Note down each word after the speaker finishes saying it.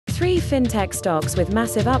3 fintech stocks with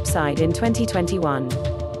massive upside in 2021.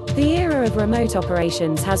 The era of remote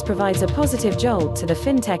operations has provided a positive jolt to the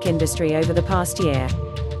fintech industry over the past year.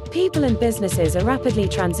 People and businesses are rapidly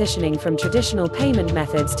transitioning from traditional payment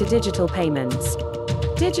methods to digital payments.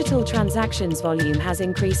 Digital transactions volume has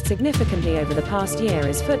increased significantly over the past year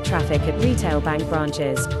as foot traffic at retail bank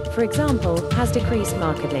branches, for example, has decreased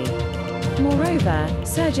markedly. Moreover,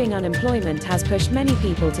 surging unemployment has pushed many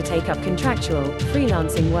people to take up contractual,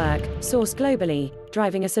 freelancing work, sourced globally,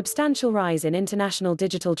 driving a substantial rise in international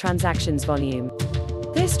digital transactions volume.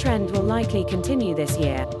 This trend will likely continue this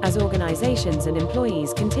year, as organizations and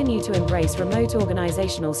employees continue to embrace remote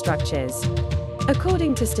organizational structures.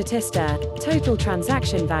 According to Statista, total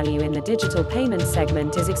transaction value in the digital payments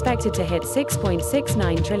segment is expected to hit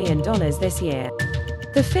 $6.69 trillion this year.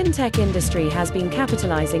 The fintech industry has been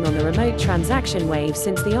capitalizing on the remote transaction wave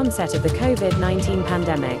since the onset of the COVID-19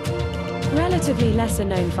 pandemic. Relatively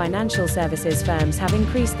lesser-known financial services firms have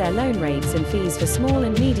increased their loan rates and fees for small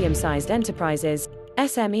and medium-sized enterprises,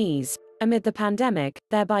 SMEs, amid the pandemic,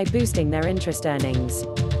 thereby boosting their interest earnings.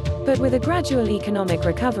 But with a gradual economic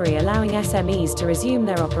recovery allowing SMEs to resume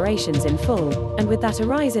their operations in full, and with that a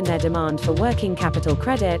rise in their demand for working capital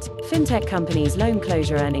credit, fintech companies' loan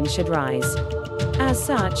closure earnings should rise. As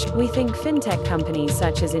such, we think fintech companies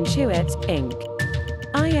such as Intuit, Inc.,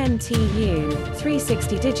 INTU,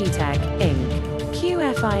 360 Digitech, Inc.,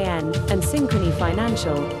 QFIN, and Synchrony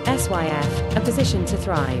Financial, SYF, are positioned to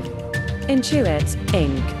thrive. Intuit,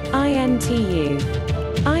 Inc.,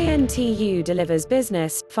 INTU delivers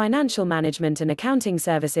business, financial management and accounting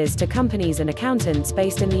services to companies and accountants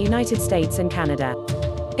based in the United States and Canada.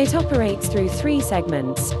 It operates through 3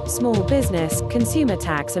 segments: small business, consumer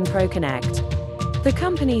tax and ProConnect. The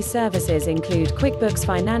company's services include QuickBooks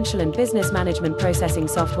financial and business management processing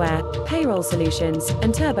software, payroll solutions,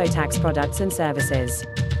 and TurboTax products and services.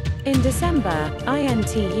 In December,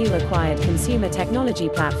 INTU acquired consumer technology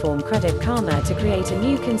platform Credit Karma to create a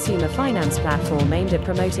new consumer finance platform aimed at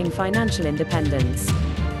promoting financial independence.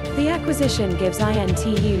 The acquisition gives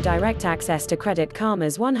INTU direct access to Credit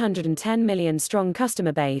Karma's 110 million-strong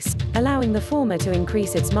customer base, allowing the former to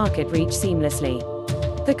increase its market reach seamlessly.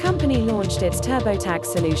 The company launched its TurboTax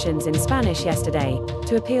solutions in Spanish yesterday,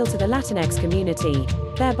 to appeal to the Latinx community,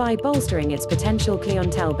 thereby bolstering its potential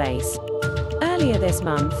clientele base. Earlier this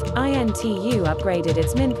month, INTU upgraded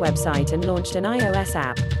its Mint website and launched an iOS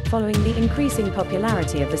app, following the increasing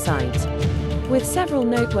popularity of the site. With several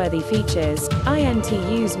noteworthy features,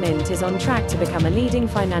 INTU's Mint is on track to become a leading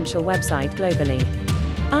financial website globally.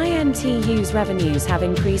 INTU's revenues have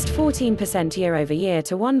increased 14% year-over-year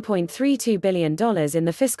to $1.32 billion in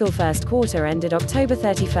the fiscal first quarter ended October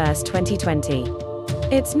 31, 2020.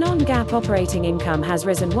 Its non-GAAP operating income has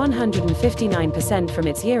risen 159% from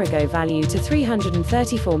its year-ago value to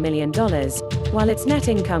 $334 million, while its net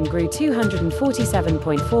income grew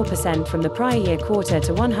 247.4% from the prior year quarter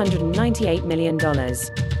to $198 million.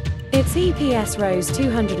 Its EPS rose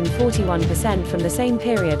 241% from the same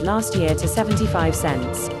period last year to 75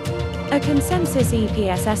 cents. A consensus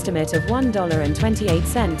EPS estimate of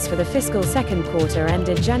 $1.28 for the fiscal second quarter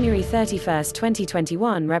ended January 31,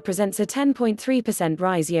 2021 represents a 10.3%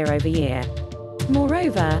 rise year-over-year.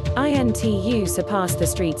 Moreover, INTU surpassed the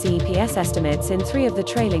Street's EPS estimates in 3 of the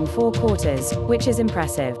trailing 4 quarters, which is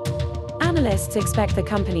impressive. Analysts expect the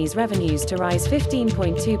company's revenues to rise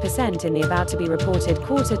 15.2% in the about-to-be-reported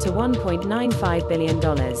quarter to $1.95 billion.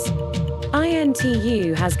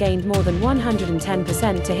 INTU has gained more than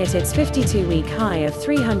 110% to hit its 52-week high of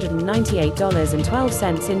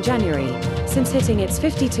 $398.12 in January, since hitting its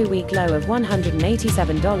 52-week low of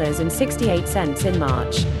 $187.68 in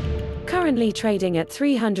March. Currently trading at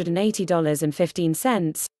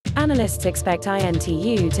 $380.15, analysts expect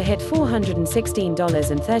INTU to hit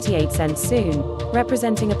 $416.38 soon,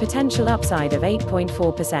 representing a potential upside of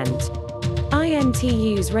 8.4%.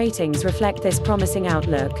 INTU's ratings reflect this promising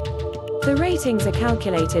outlook. The ratings are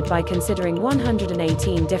calculated by considering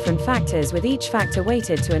 118 different factors, with each factor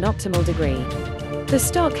weighted to an optimal degree. The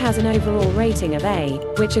stock has an overall rating of A,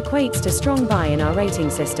 which equates to strong buy in our rating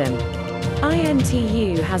system.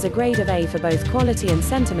 INTU has a grade of A for both quality and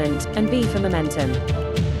sentiment, and B for momentum.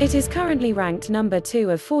 It is currently ranked number 2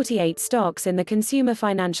 of 48 stocks in the consumer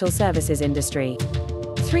financial services industry.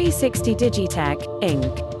 360 Digitech,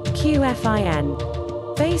 Inc., QFIN.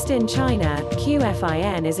 Based in China,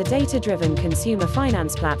 QFIN is a data-driven consumer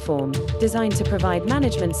finance platform, designed to provide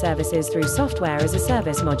management services through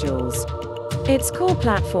software-as-a-service modules. Its core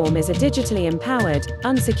platform is a digitally empowered,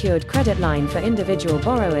 unsecured credit line for individual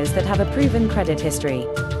borrowers that have a proven credit history.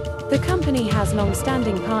 The company has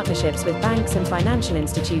long-standing partnerships with banks and financial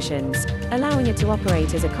institutions, allowing it to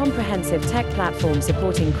operate as a comprehensive tech platform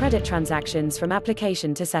supporting credit transactions from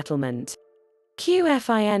application to settlement.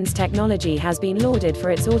 QFIN's technology has been lauded for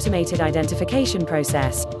its automated identification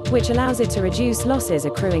process, which allows it to reduce losses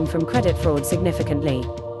accruing from credit fraud significantly.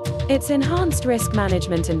 Its enhanced risk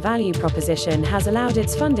management and value proposition has allowed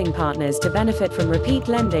its funding partners to benefit from repeat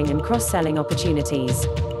lending and cross-selling opportunities.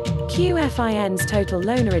 QFIN's total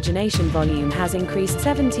loan origination volume has increased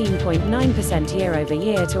 17.9%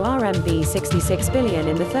 year-over-year to RMB 66 billion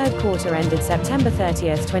in the third quarter ended September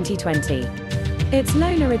 30, 2020. Its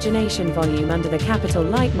loan origination volume under the capital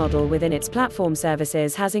light model within its platform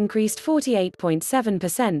services has increased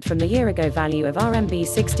 48.7% from the year-ago value of RMB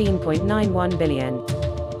 16.91 billion.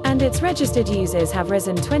 And its registered users have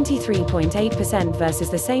risen 23.8% versus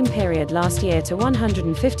the same period last year to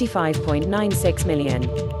 155.96 million.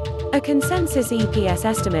 A consensus EPS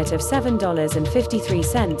estimate of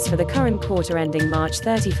 $7.53 for the current quarter ending March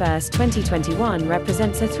 31, 2021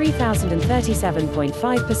 represents a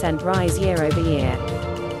 3,037.5% rise year-over-year.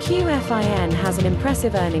 QFIN has an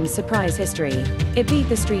impressive earnings surprise history. It beat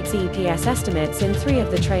the street's EPS estimates in 3 of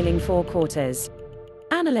the trailing 4 quarters.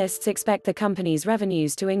 Analysts expect the company's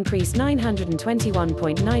revenues to increase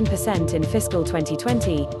 921.9% in fiscal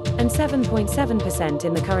 2020 and 7.7%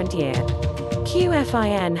 in the current year.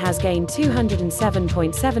 QFIN has gained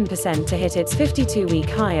 207.7% to hit its 52-week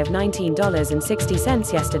high of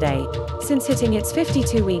 $19.60 yesterday, since hitting its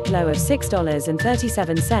 52-week low of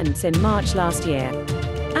 $6.37 in March last year.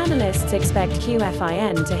 Analysts expect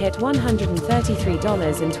QFIN to hit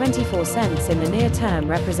 $133.24 in the near term,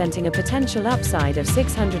 representing a potential upside of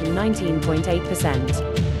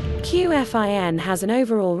 619.8%. QFIN has an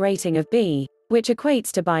overall rating of B, which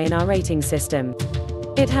equates to buy in our rating system.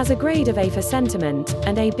 It has a grade of A for sentiment,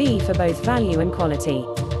 and a B for both value and quality.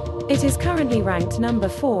 It is currently ranked number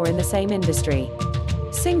 4 in the same industry.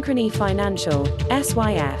 Synchrony Financial,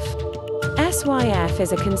 SYF. SYF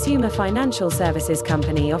is a consumer financial services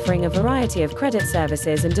company offering a variety of credit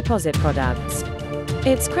services and deposit products.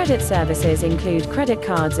 Its credit services include credit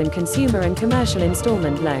cards and consumer and commercial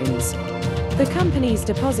installment loans. The company's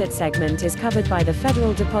deposit segment is covered by the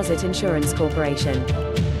Federal Deposit Insurance Corporation.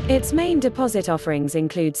 Its main deposit offerings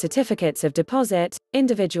include certificates of deposit,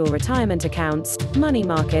 individual retirement accounts, money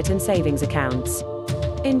market and savings accounts.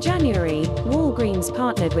 In January, Walgreens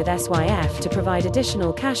partnered with SYF to provide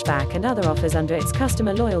additional cashback and other offers under its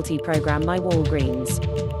customer loyalty program My Walgreens.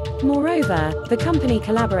 Moreover, the company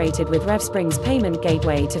collaborated with RevSpring's payment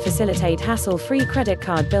gateway to facilitate hassle-free credit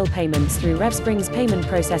card bill payments through RevSpring's payment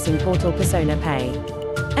processing portal Persona Pay.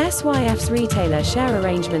 SYF's retailer share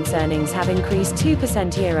arrangements earnings have increased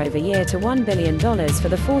 2% year-over-year to $1 billion for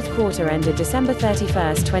the fourth quarter ended December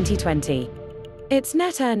 31, 2020. Its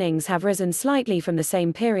net earnings have risen slightly from the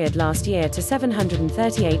same period last year to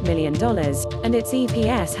 $738 million, and its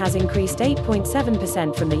EPS has increased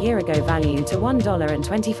 8.7% from the year-ago value to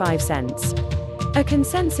 $1.25. A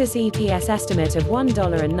consensus EPS estimate of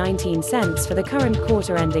 $1.19 for the current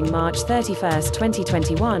quarter ending March 31,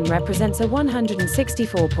 2021 represents a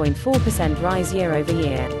 164.4% rise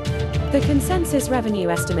year-over-year. The consensus revenue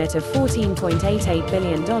estimate of $14.88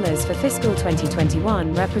 billion for fiscal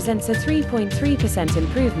 2021 represents a 3.3%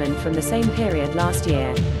 improvement from the same period last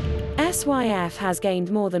year. SYF has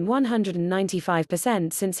gained more than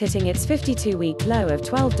 195% since hitting its 52-week low of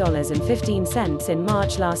 $12.15 in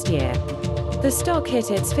March last year. The stock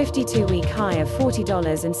hit its 52-week high of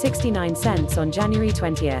 $40.69 on January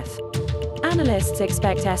 20th. Analysts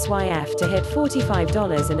expect SYF to hit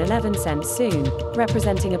 $45.11 soon,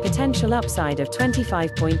 representing a potential upside of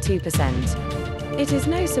 25.2%. It is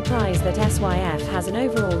no surprise that SYF has an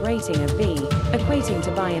overall rating of B, equating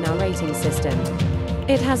to buy in our rating system.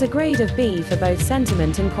 It has a grade of B for both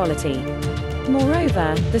sentiment and quality.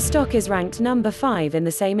 Moreover, the stock is ranked number 5 in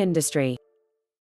the same industry.